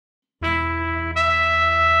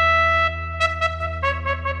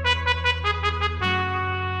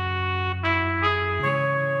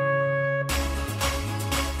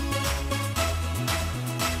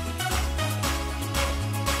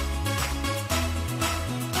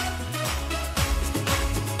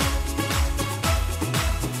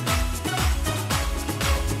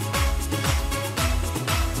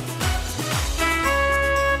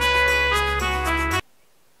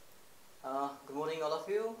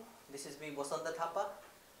This is me, Basanta Thapa.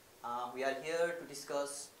 We are here to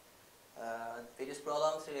discuss various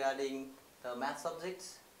problems regarding the math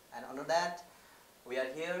subjects, and under that we are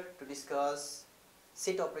here to discuss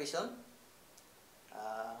set operation.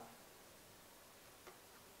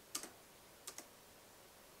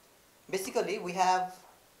 Basically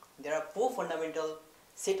there are four fundamental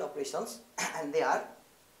set operations and they are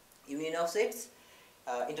union of sets,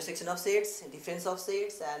 intersection of sets, difference of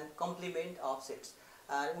sets and complement of sets.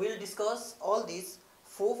 We will discuss all these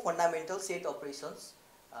four fundamental set operations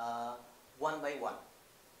one by one.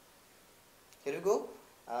 Here we go.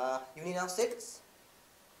 Union of sets,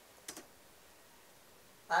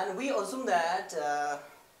 and we assume that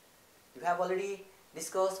you have already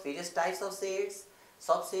discussed various types of sets,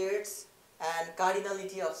 subsets and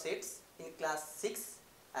cardinality of sets in class 6,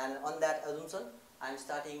 and on that assumption I am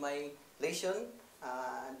starting my lesson.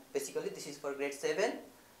 Basically this is for grade 7,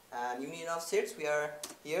 and union of sets we are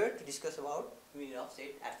here to discuss about union of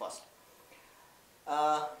set at first.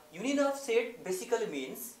 Union of set basically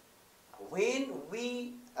means when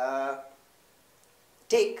we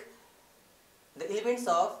take the elements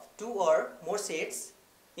of two or more sets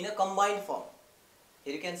in a combined form.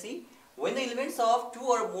 Here you can see, when the elements of two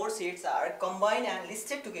or more sets are combined and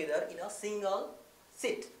listed together in a single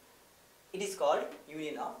set, it is called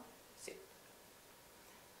union of set.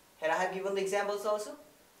 Here I have given the examples also.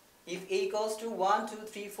 If A equals to 1, 2,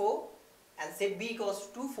 3, 4 and set B equals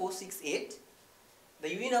to 2, 4, 6, 8,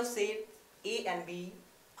 the union of set A and B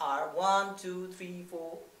are 1, 2, 3,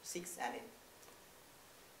 4, 6 and 8.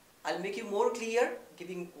 I will make you more clear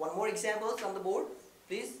giving one more example on the board.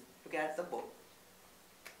 Please look at the board.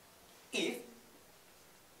 If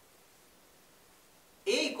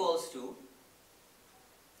A equals to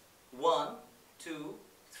 1, 2,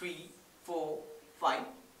 3, 4, 5,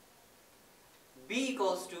 B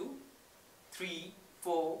equals to 3,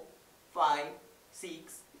 4, 5,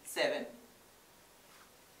 6, 7,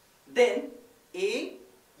 then A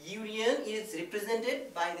union is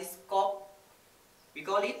represented by this cop. We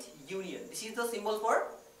call it union. This is the symbol for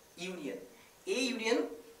union. A union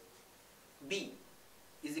B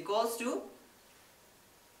is equals to,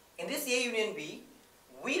 in this A union B,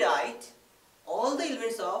 we write all the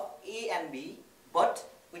elements of A and B, but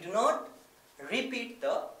we do not repeat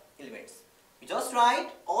the elements. We just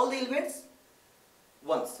write all the elements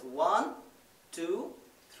once. 1, 2,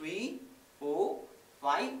 3, 4,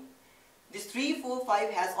 5. This 3, 4, 5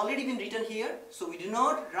 has already been written here, so we do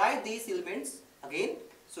not write these elements again.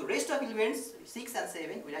 So rest of elements 6 and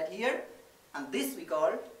 7 we write here, and this we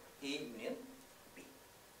call A union B.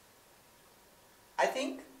 I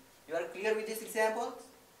think you are clear with this example.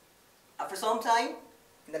 After some time,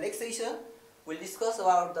 in the next session, we will discuss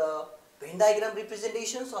about the Venn diagram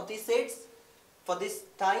representations of these sets. For this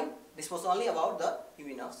time, this was only about the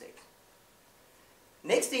union of set.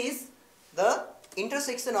 Next is the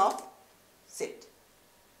intersection of set.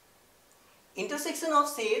 Intersection of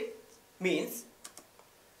set means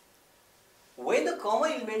when the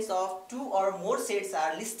common elements of two or more sets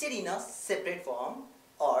are listed in a separate form,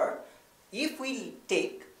 or if we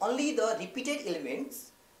take only the repeated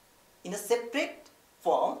elements in a separate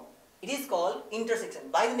form, it is called intersection.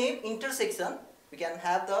 By the name intersection, we can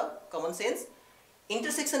have the common sense.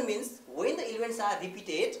 Intersection means when the elements are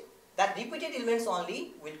repeated, that repeated elements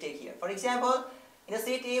only will take here. For example, in a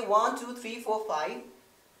set A, 1, 2, 3, 4, 5.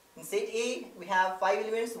 In set A, we have 5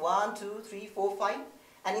 elements, 1, 2, 3, 4, 5.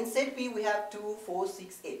 And in set B, we have 2, 4,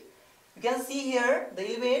 6, 8. You can see here the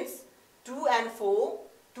elements 2 and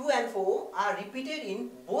 4 are repeated in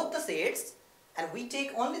both the sets, and we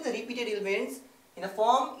take only the repeated elements in a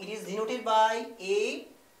form. It is denoted by A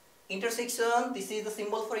intersection. This is the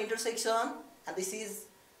symbol for intersection, and this is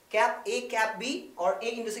cap A cap B or A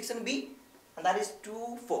intersection B, and that is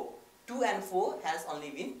 2, 4. 2 and 4 has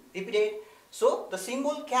only been repeated. So the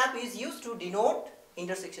symbol cap is used to denote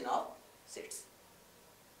intersection of sets.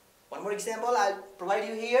 One more example I will provide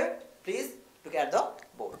you here. Please look at the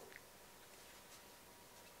board.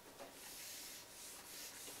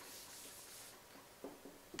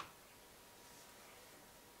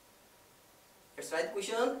 Let's write the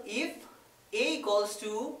question. If A equals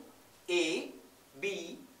to A,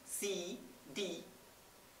 B, C, D,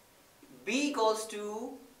 B equals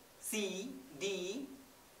to C, D,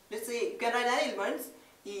 let's say you can write any elements,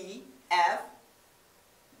 E, F,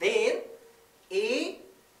 then A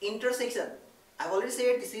intersection. I have already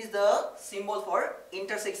said this is the symbol for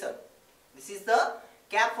intersection. This is the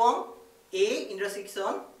cap form A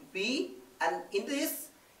intersection B, and in this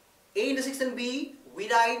A intersection B we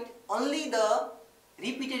write only the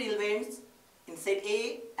repeated elements in set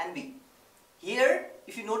A and B. Here,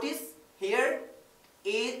 if you notice, here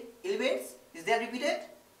A they repeated?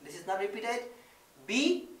 This is not repeated.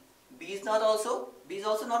 B is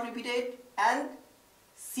also not repeated. And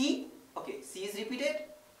C, okay, C is repeated.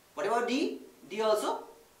 What about D? D also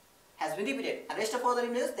has been repeated. And rest of all the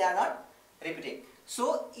elements, they are not repeating.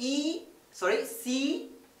 So C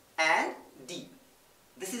and D.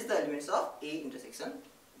 This is the elements of A intersection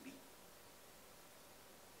B.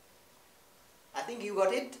 I think you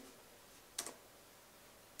got it.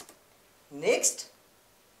 Next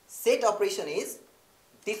set operation is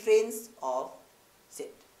difference of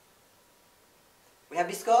set. We have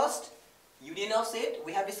discussed union of set.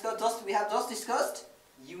 We have just discussed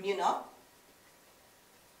union of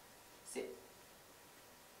set.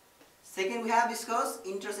 Second, we have discussed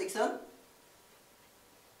intersection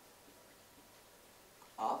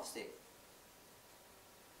of set.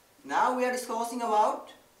 Now we are discussing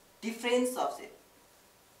about difference of set.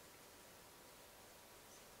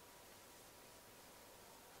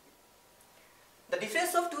 The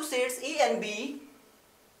difference of two sets A and B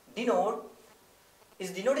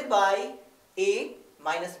is denoted by A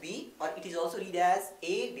minus B, or it is also read as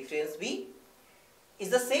A difference B, is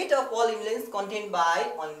the set of all elements contained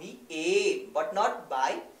by only A but not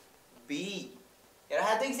by B. Here I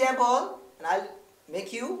have the example and I'll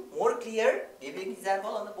make you more clear, giving an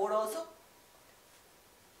example on the board also.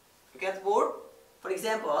 Look at the board. For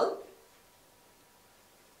example,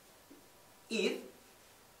 if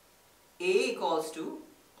A equals to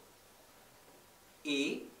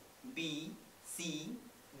A, B, C,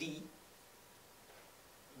 D,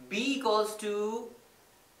 B equals to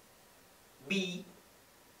B,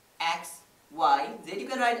 X, Y, Z, you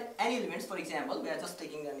can write any elements. For example, we are just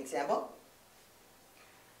taking an example.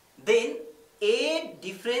 Then A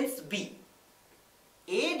difference B.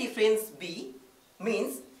 A difference B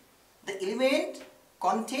means the element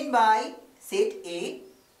contained by set A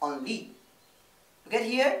only. Look at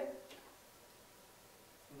here.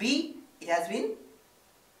 B, it has been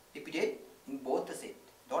repeated in both the set.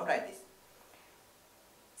 Don't write this.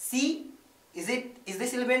 C, is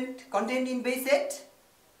this element contained in base set?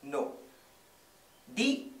 No.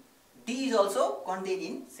 D is also contained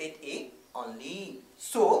in set A only.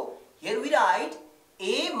 So here we write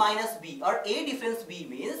A minus B, or A difference B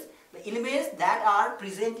means the elements that are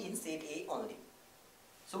present in set A only.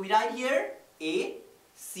 So we write here A,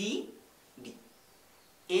 C, D.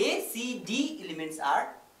 A, C, D elements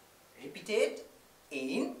are repeated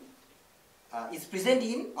in, is present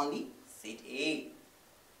in only set A.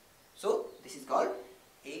 So this is called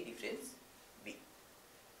A difference B.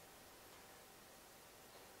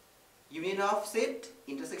 Union of set,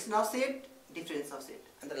 intersection of set, difference of set.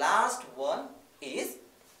 And the last one is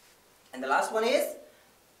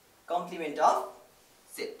complement of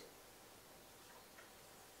set.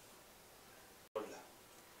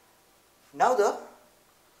 Now the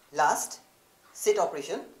last set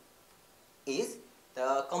operation is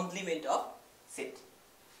the complement of set.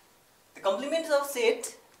 The complement of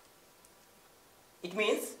set, it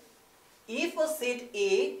means if a set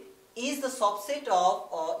A is the subset of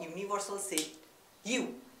a universal set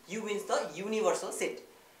U means the universal set,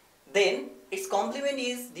 then its complement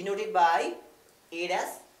is denoted by A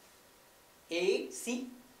dash, A, C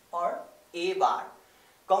or A bar.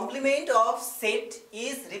 Complement of set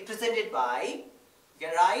is represented by, you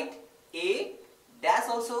can write A dash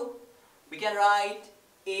also, we can write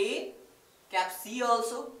A cap C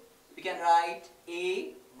also, we can write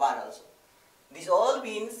A bar also.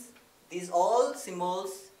 These all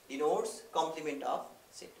symbols denotes complement of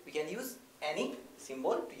set. We can use any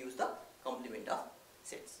symbol to use the complement of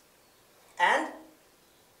sets. And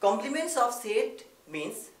complements of set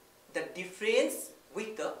means the difference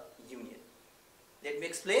with the union. Let me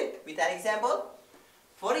explain with an example.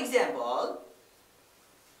 For example,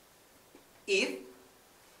 if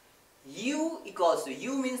U equals to,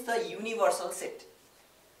 U means the universal set.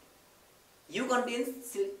 U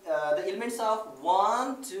contains the elements of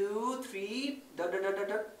 1, 2, 3,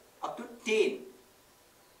 up to 10.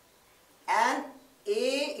 And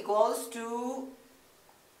A equals to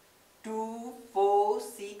 2, 4,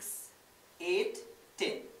 6, 8,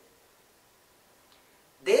 10.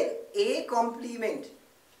 Then A complement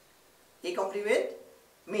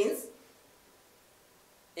means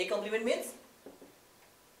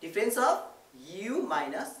difference of U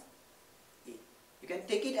minus A. You can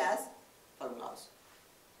take it as formula also.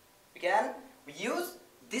 We use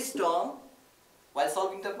this term while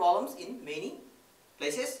solving the problems in many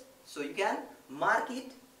places. So you can mark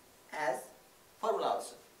it as formula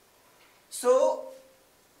also. So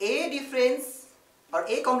A difference or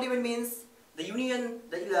A complement means the union,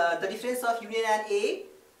 the difference of union and A.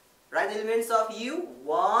 Write the elements of U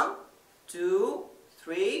 1, 2,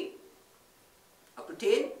 3,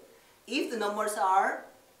 10. If the numbers are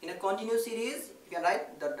in a continuous series, you can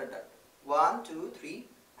write dot dot dot 1, 2, 3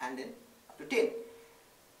 and then up to 10.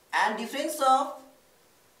 And difference of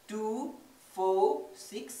 2, 4,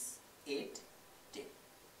 6, 8, 10.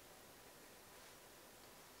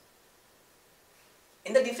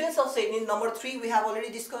 In the difference of set, in number 3 we have already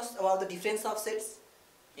discussed about the difference of sets.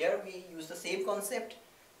 Here we use the same concept.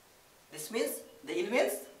 This means the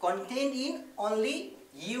elements contained in only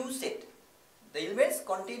U set. The elements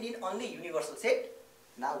contained in only universal set.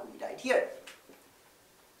 Now we write here.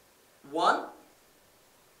 1,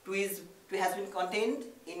 2 has been contained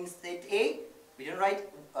in set A. We don't write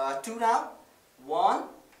 2 now. 1,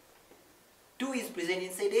 2 is present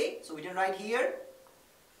in set A, so we don't write here.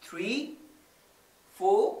 3,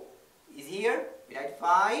 4 is here. We write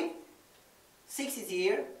 5. 6 is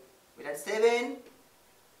here. We write 7.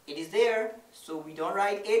 It is there, so we don't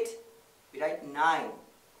write 8. We write 9.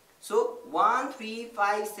 So 1, 3,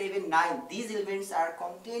 5, 7, 9. These elements are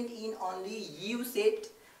contained in only U set.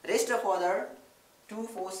 Rest of other 2,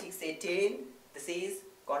 4, 6, 8, 10. This is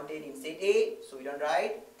contained in set A. So we don't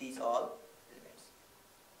write these all elements.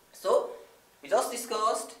 So we just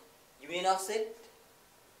discussed union of set,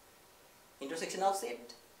 intersection of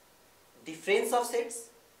set, difference of sets,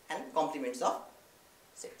 and complements of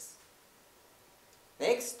sets.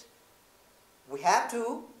 Next, we have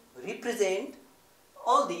to represent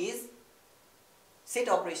all these set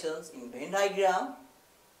operations in Venn diagram.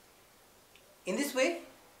 In this way,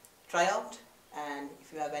 try out, and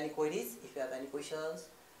if you have any queries, if you have any questions,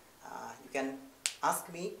 you can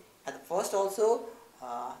ask me. At the first also,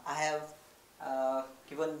 I have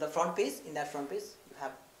given the front page. In that front page, you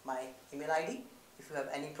have my email ID. If you have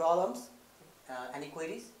any problems, any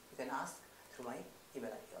queries, you can ask through my email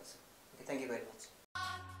ID also. Okay, thank you very much.